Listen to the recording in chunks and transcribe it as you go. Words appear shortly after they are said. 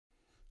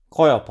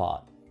Coil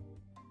pot.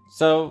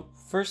 So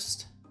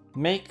first,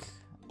 make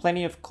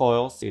plenty of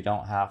coils so you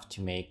don't have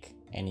to make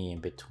any in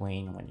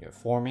between when you're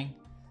forming.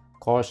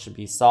 Coils should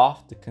be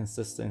soft, the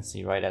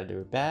consistency right out of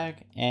your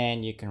bag,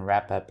 and you can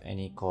wrap up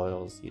any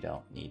coils you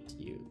don't need to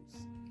use.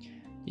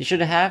 You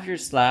should have your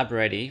slab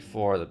ready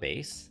for the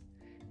base.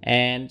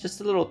 And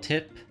just a little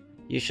tip,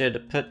 you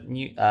should put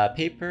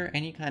paper,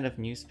 any kind of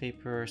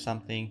newspaper or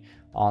something,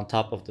 on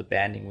top of the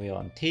banding wheel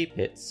and tape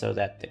it so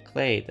that the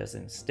clay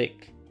doesn't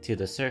stick to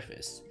the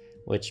surface,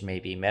 which may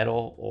be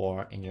metal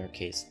or, in your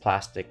case,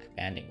 plastic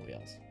banding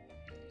wheels.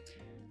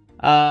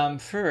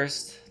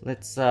 First,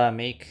 let's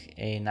make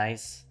a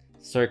nice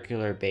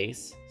circular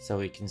base so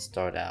we can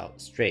start out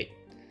straight.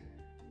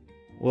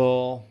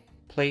 We'll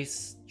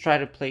try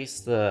to place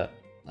the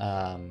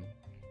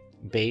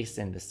base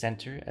in the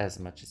center as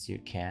much as you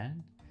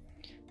can.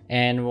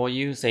 And we'll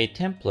use a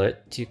template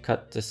to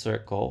cut the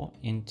circle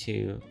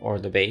into, or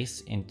the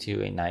base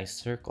into, a nice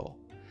circle.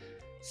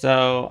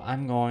 So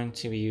I'm going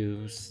to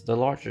use the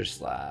larger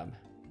slab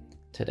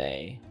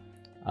today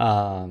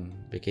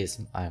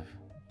because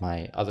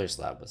my other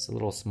slab was a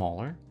little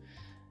smaller.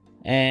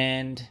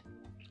 And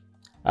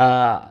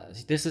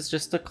this is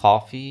just a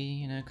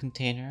coffee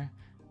container.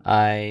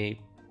 I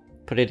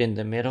put it in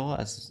the middle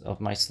of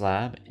my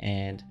slab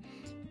and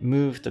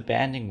move the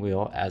banding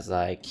wheel as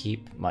I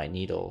keep my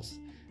needles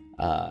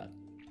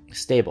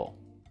stable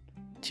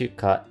to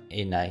cut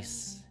a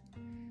nice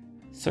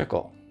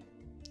circle.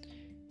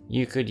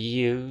 You could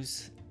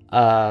use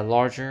a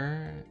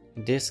larger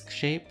disc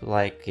shape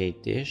like a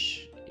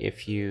dish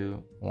if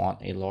you want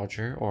a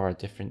larger or a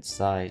different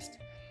sized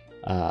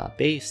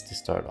base to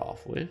start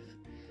off with.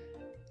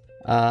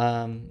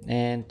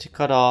 And to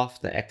cut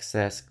off the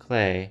excess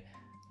clay,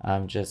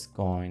 I'm just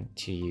going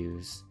to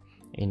use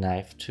a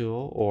knife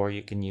tool, or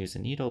you can use a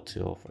needle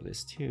tool for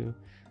this too,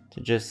 to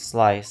just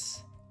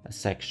slice a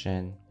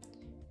section,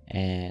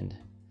 and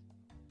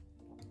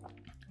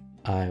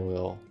I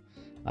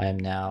am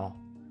now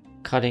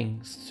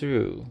cutting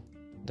through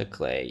the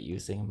clay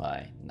using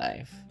my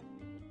knife.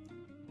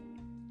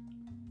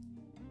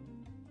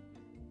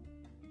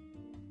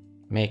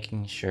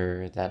 Making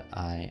sure that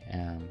I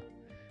am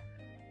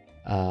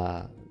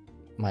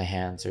my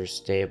hands are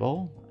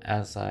stable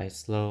as I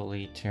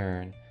slowly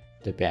turn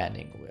the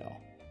banding wheel.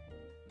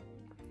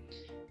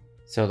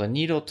 So the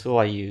needle tool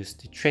I use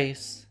to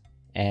trace,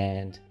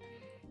 and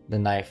the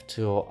knife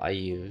tool I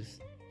use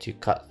to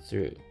cut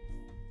through.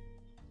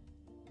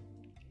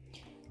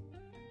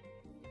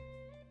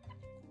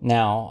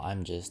 Now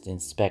I'm just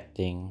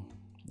inspecting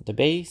the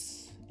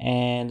base,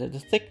 and the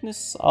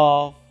thickness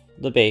of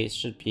the base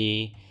should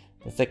be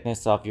the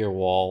thickness of your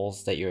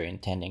walls that you're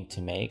intending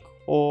to make,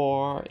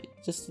 or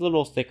just a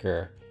little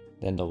thicker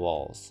than the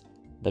walls.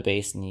 The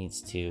base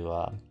needs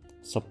to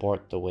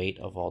support the weight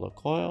of all the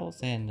coils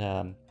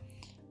and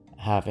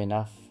have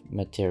enough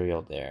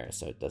material there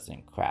so it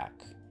doesn't crack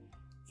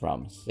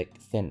from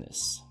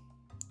thinness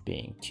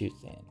being too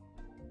thin.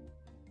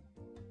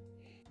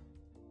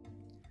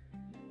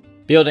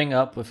 Building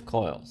up with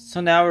coils.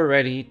 So now we're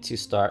ready to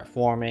start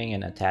forming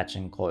and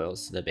attaching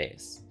coils to the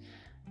base.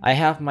 I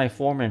have my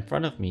form in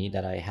front of me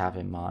that I have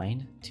in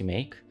mind to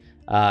make.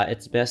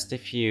 It's best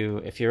if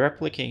you're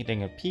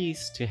replicating a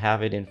piece to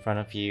have it in front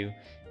of you.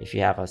 If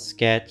you have a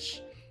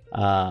sketch,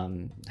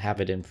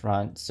 have it in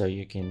front so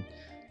you can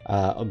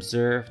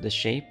observe the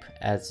shape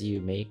as you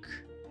make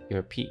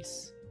your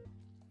piece.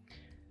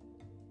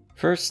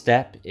 First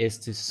step is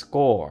to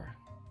score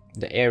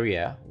the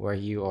area where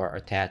you are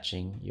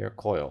attaching your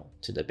coil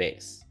to the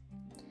base.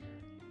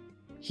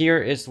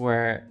 Here is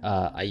where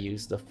I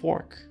use the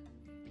fork,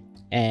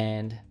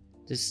 and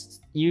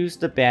just use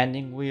the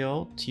banding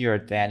wheel to your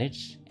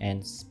advantage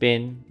and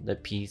spin the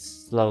piece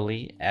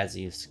slowly as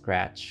you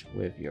scratch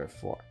with your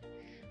fork.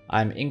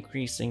 I'm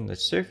increasing the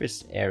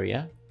surface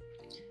area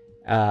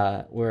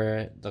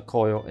where the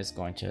coil is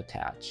going to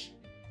attach,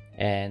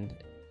 and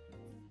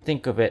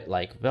think of it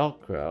like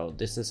Velcro.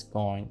 This is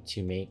going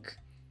to make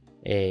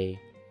a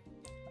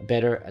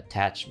better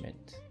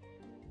attachment.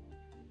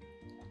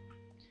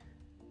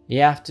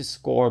 You have to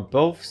score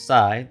both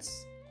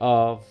sides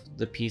of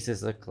the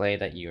pieces of clay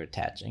that you're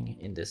attaching,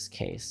 in this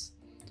case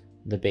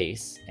the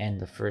base and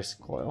the first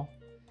coil.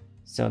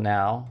 So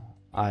now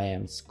I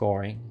am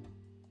scoring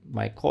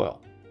my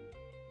coil.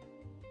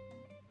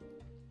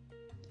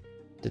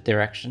 The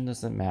direction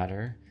doesn't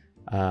matter.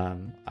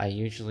 I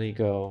usually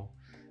go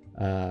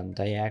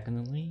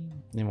diagonally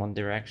in one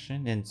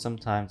direction, and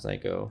sometimes I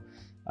go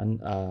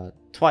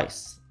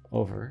twice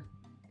over,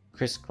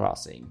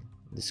 crisscrossing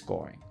the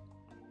scoring.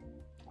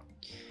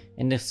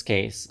 In this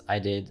case, I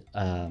did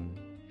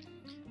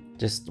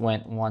just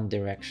went one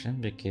direction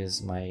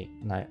because my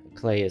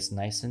clay is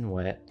nice and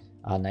wet,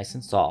 nice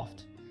and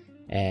soft,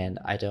 and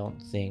I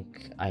don't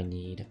think I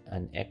need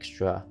an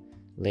extra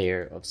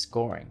layer of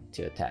scoring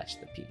to attach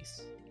the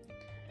piece.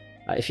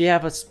 If you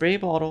have a spray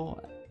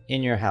bottle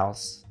in your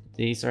house,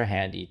 these are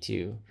handy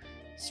to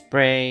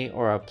spray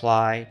or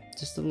apply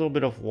just a little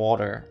bit of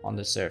water on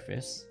the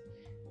surface,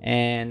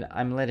 and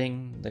I'm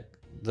letting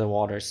the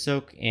water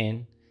soak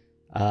in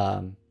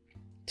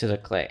to the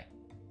clay.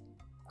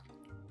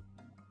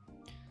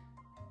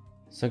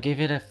 So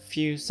give it a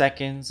few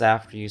seconds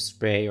after you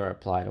spray or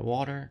apply the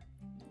water,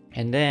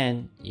 and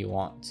then you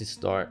want to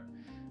start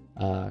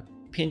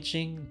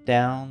pinching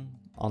down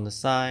on the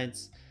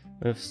sides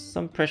with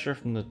some pressure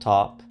from the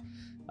top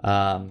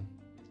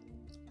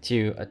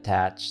to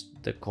attach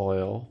the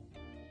coil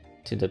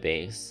to the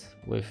base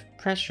with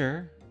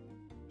pressure,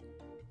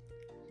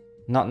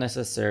 not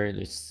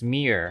necessarily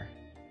smear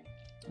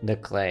the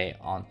clay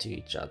onto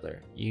each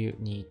other. You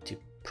need to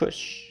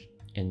push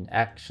and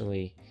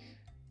actually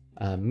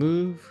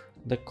move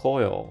the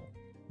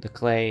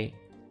clay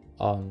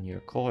on your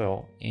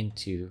coil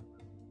into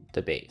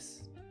the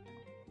base.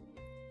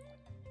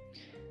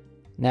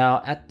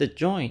 Now at the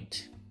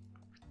joint,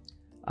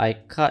 I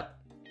cut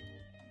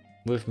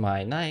with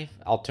my knife.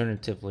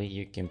 Alternatively,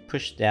 you can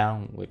push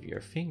down with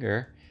your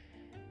finger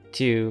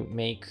to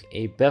make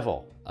a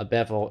bevel. A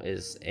bevel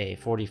is a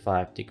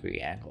 45-degree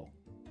angle.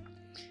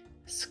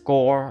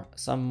 Score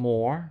some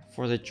more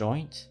for the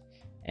joint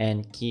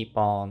and keep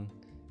on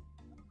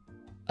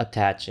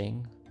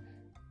attaching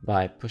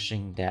by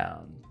pushing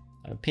down,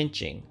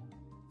 pinching,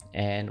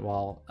 and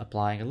while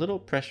applying a little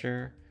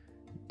pressure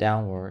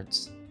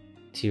downwards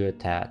to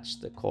attach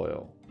the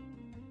coil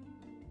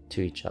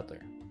to each other.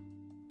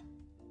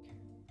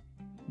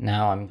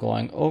 Now I'm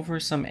going over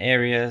some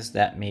areas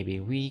that may be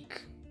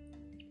weak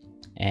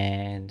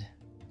and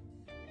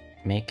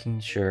making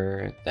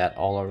sure that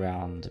all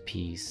around the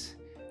piece,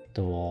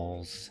 the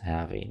walls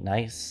have a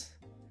nice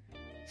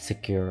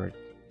secure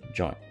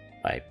joint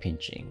by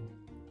pinching.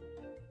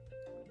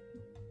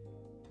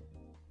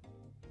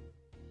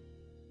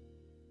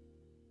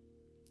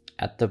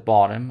 At the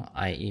bottom,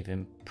 I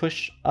even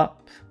push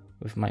up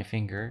with my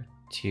finger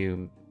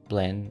to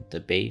blend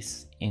the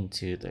base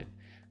into the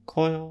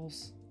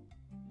coils.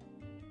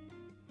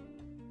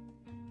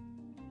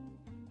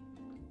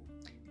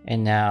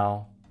 And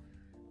now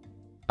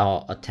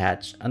I'll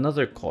attach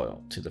another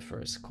coil to the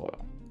first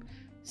coil.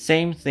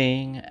 Same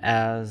thing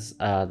as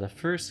the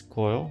first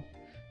coil.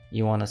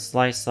 You want to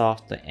slice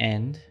off the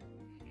end,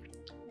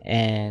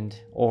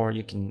 or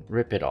you can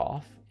rip it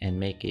off and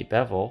make a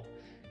bevel.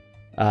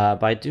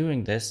 By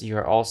doing this,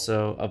 you're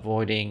also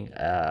avoiding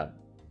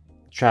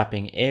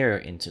trapping air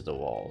into the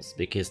walls,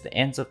 because the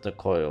ends of the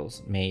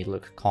coils may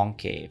look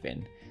concave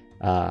and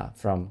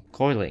from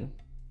coiling,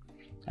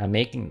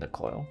 making the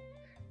coil,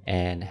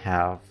 and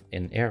have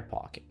an air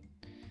pocket.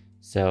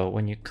 So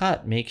when you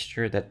cut, make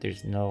sure that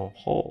there's no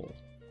hole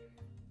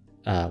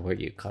where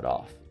you cut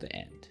off the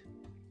end.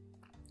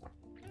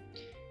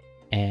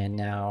 And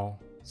now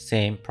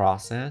same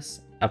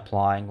process,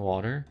 applying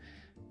water.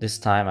 This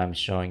time I'm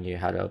showing you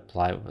how to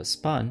apply with a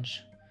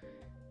sponge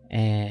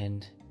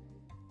and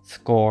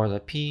score the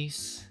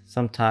piece.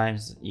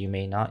 Sometimes you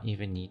may not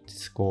even need to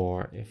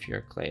score if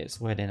your clay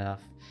is wet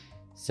enough.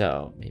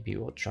 So maybe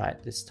we'll try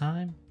it this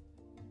time.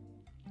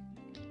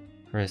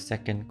 For a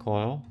second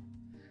coil,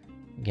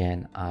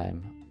 again,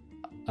 I'm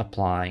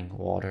applying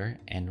water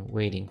and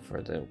waiting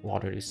for the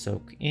water to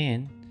soak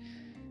in.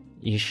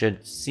 You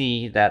should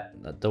see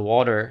that the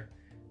water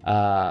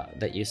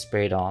that you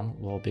sprayed on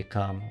will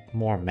become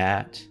more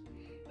matte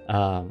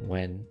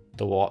when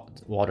the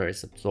water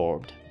is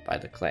absorbed by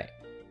the clay.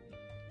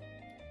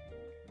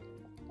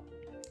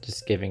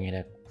 Just giving it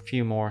a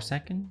few more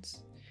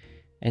seconds.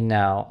 And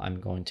now I'm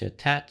going to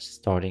attach,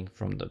 starting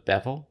from the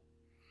bevel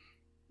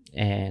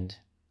and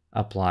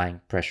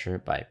applying pressure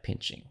by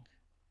pinching.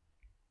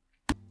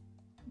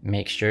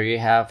 Make sure you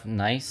have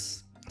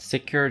nice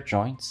secure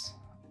joints.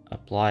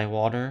 Apply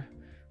water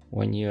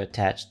when you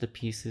attach the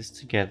pieces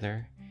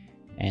together,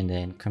 and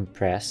then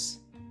compress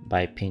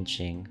by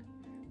pinching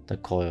the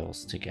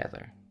coils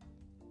together.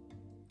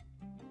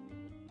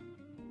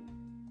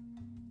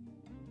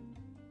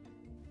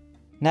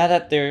 Now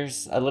that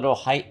there's a little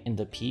height in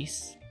the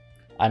piece,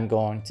 I'm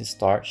going to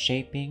start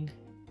shaping,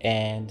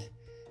 and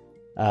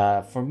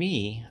for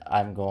me,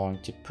 I'm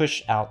going to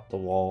push out the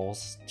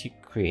walls to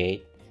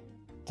create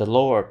the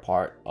lower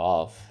part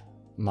of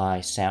my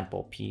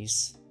sample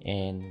piece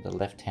in the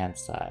left-hand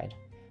side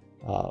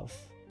of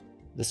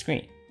the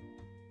screen.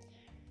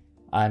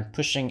 I'm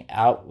pushing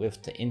out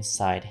with the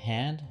inside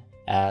hand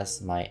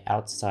as my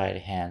outside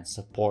hand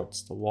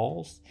supports the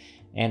walls,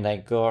 and I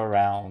go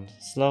around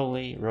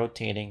slowly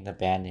rotating the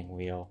banding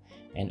wheel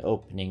and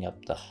opening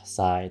up the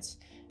sides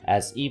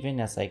as even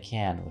as I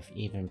can with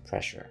even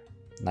pressure.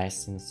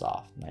 Nice and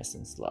soft, nice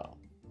and slow.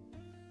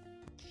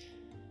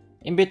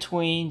 In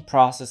between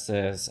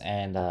processes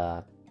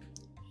and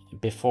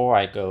before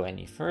I go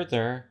any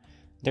further,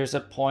 there's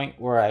a point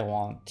where I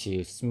want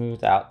to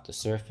smooth out the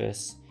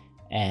surface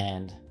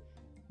and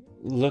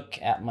look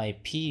at my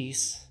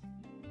piece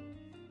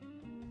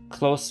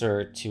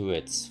closer to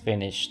its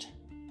finished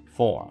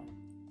form.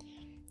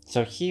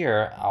 So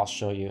here I'll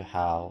show you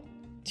how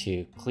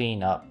to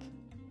clean up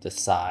the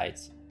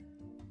sides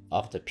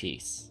of the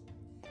piece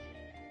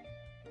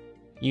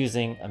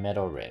using a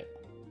metal rib.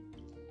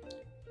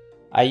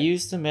 I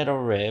use the metal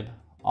rib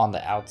on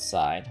the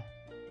outside,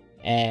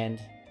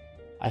 and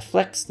I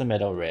flex the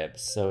middle rib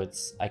so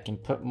I can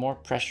put more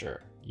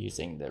pressure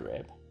using the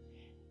rib.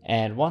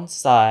 And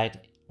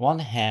one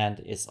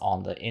hand is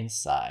on the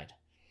inside,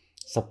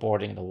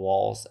 supporting the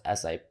walls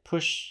as I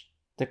push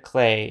the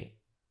clay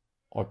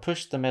or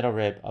push the middle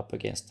rib up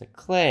against the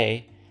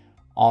clay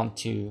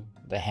onto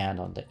the hand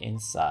on the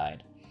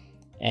inside.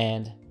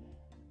 And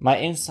my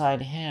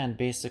inside hand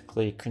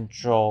basically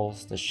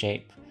controls the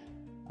shape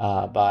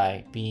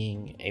by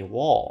being a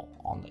wall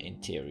on the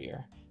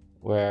interior,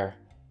 where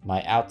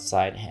my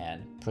outside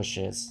hand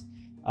pushes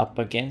up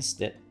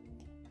against it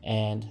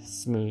and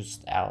smooths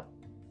out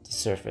the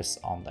surface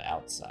on the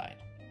outside.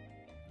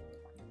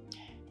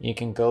 You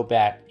can go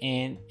back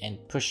in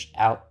and push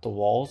out the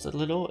walls a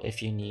little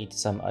if you need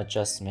some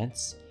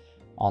adjustments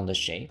on the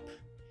shape.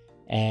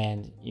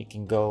 And you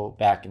can go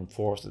back and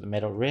forth with the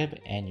middle rib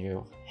and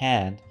your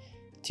hand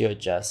to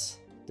adjust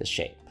the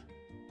shape.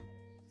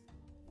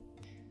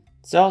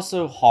 It's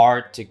also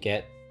hard to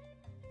get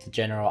the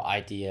general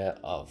idea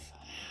of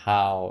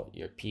how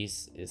your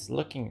piece is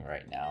looking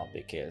right now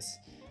because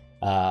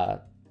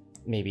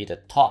maybe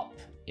the top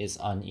is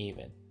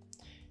uneven.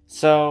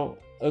 So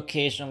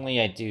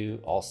occasionally I do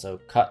also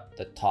cut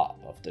the top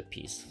of the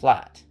piece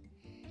flat.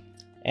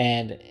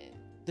 And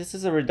this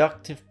is a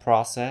reductive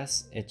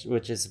process,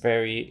 which is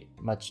very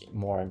much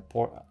more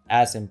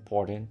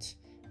important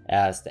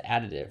as the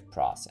additive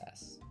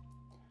process.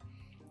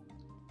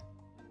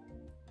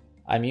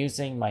 I'm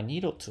using my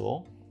needle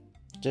tool.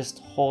 Just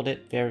hold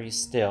it very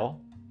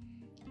still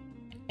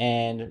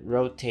and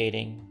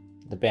rotating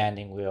the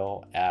banding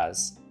wheel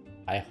as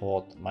I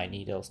hold my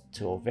needle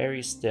tool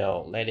very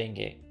still, letting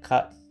it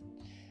cut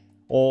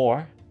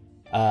or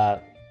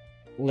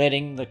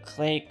letting the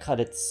clay cut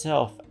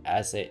itself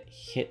as it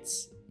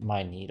hits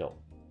my needle.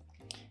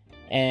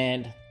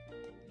 And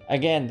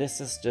again, this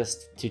is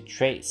just to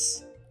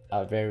trace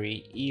a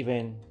very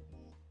even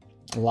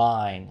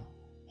line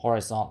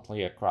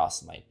horizontally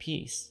across my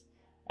piece.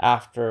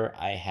 After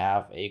I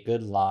have a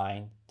good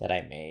line that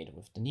I made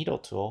with the needle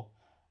tool,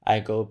 I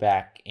go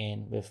back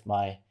in with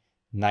my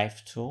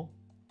knife tool,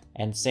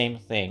 and same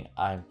thing,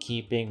 I'm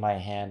keeping my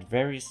hand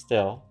very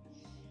still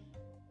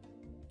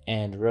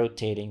and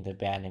rotating the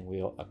banding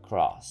wheel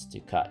across to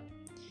cut.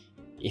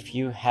 If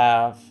you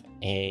have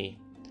a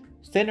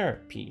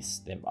thinner piece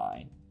than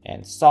mine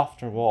and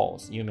softer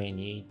walls, you may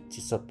need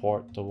to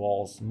support the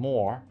walls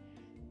more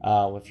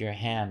with your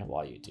hand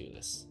while you do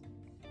this.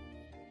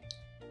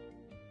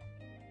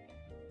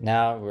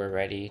 Now we're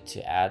ready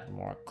to add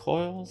more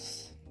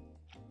coils.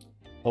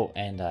 Oh,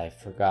 and I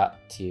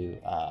forgot to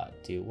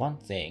do one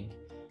thing.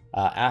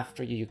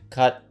 After you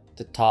cut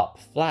the top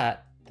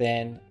flat,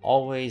 then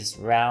always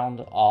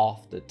round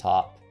off the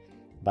top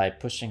by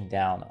pushing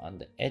down on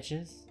the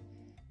edges.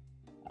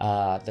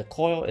 The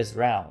coil is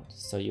round,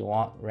 so you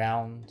want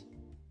round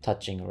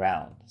touching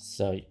round.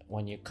 So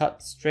when you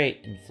cut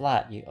straight and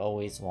flat, you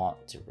always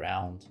want to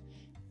round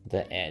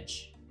the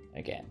edge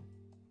again.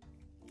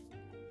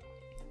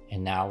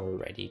 And now we're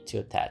ready to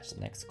attach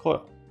the next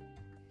coil.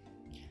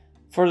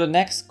 For the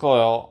next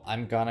coil,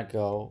 I'm gonna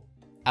go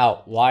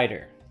out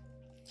wider.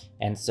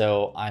 And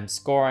so I'm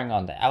scoring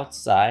on the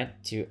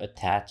outside to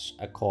attach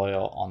a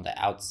coil on the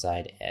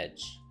outside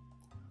edge.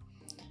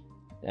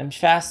 I'm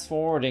fast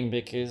forwarding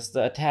because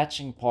the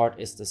attaching part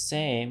is the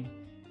same,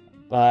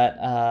 but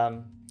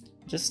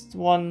just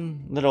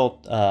one little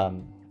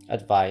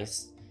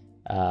advice.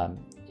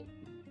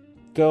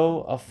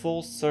 Go a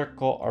full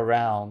circle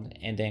around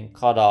and then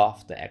cut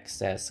off the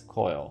excess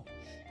coil.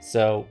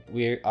 So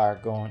we are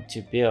going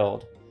to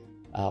build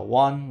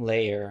one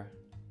layer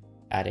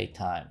at a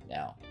time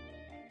now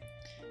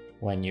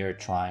when you're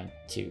trying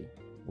to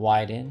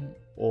widen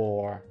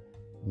or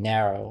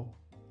narrow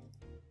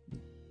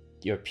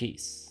your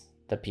piece,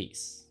 the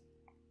piece.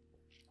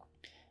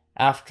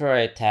 After I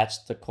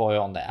attach the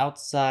coil on the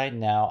outside,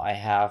 now I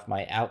have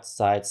my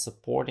outside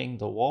supporting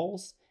the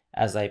walls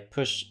as I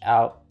push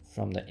out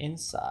from the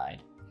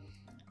inside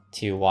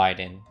to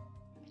widen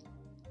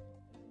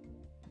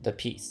the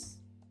piece.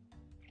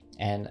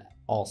 And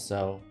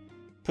also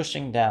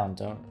pushing down,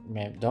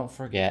 don't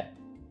forget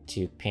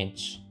to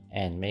pinch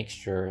and make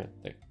sure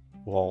the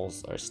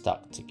walls are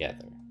stuck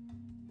together.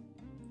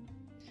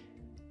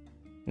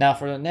 Now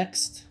for the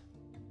next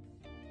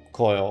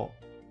coil,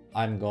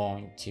 I'm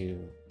going to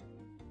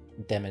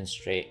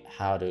demonstrate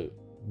how to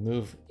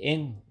move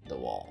in the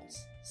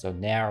walls, so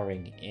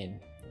narrowing in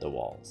the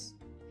walls.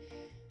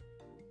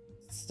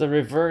 It's the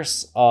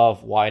reverse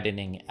of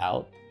widening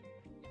out.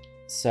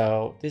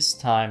 So this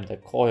time the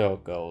coil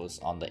goes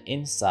on the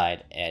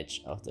inside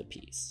edge of the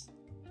piece.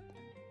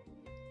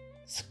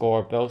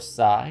 Score both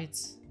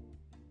sides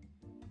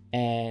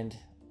and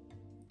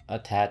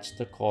attach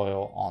the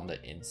coil on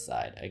the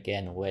inside,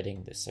 again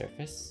wetting the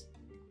surface.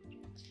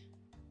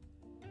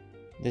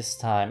 This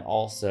time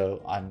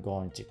also I'm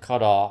going to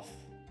cut off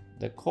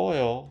the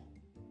coil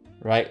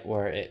right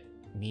where it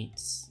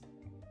meets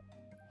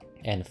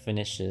and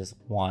finishes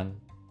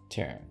one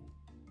turn.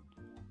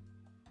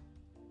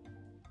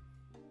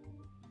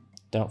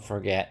 Don't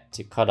forget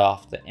to cut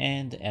off the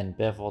end and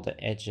bevel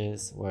the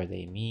edges where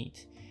they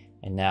meet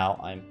And now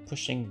I'm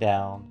pushing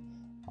down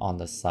on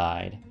the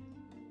side,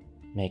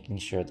 making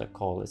sure the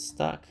coil is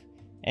stuck.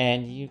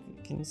 And you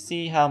can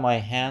see how my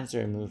hands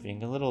are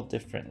moving a little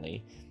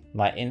differently.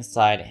 My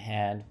inside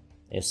hand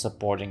is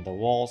supporting the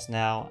walls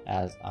now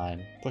as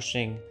I'm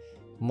pushing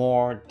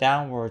more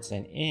downwards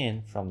and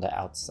in from the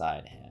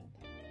outside hand.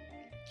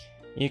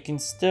 You can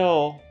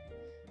still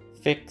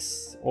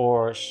fix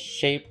or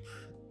shape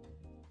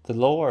the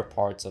lower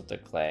parts of the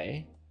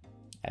clay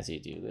as you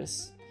do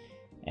this.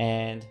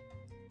 And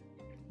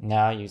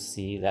now you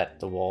see that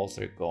the walls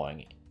are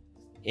going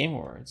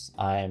inwards.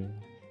 I'm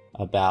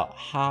about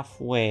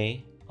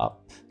halfway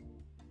up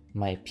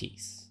my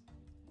piece.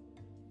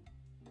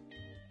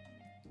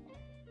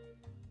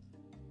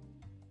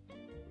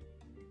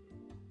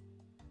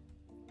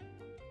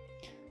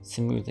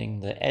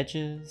 Smoothing the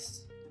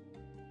edges.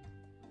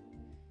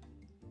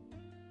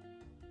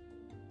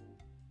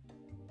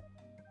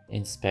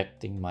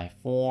 Inspecting my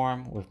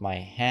form with my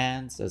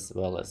hands as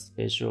well as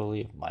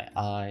visually with my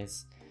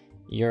eyes.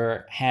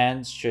 Your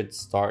hands should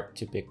start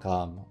to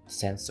become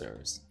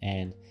sensors,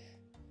 and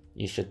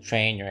you should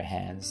train your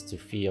hands to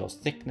feel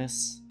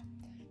thickness,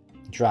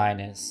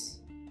 dryness,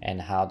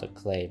 and how the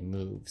clay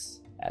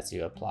moves as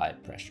you apply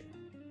pressure.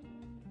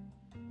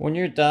 When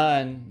you're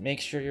done, make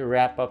sure you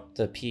wrap up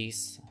the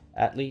piece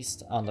at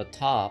least on the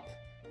top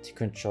to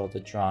control the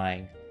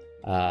drying.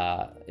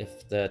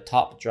 If the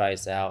top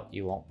dries out,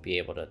 you won't be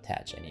able to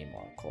attach any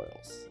more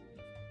coils.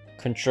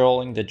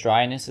 Controlling the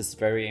dryness is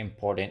very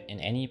important in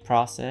any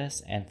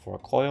process, and for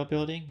coil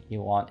building, you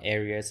want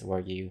areas where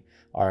you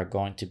are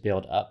going to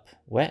build up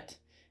wet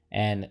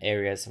and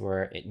areas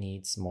where it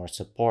needs more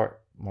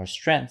support, more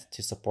strength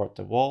to support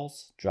the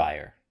walls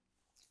drier.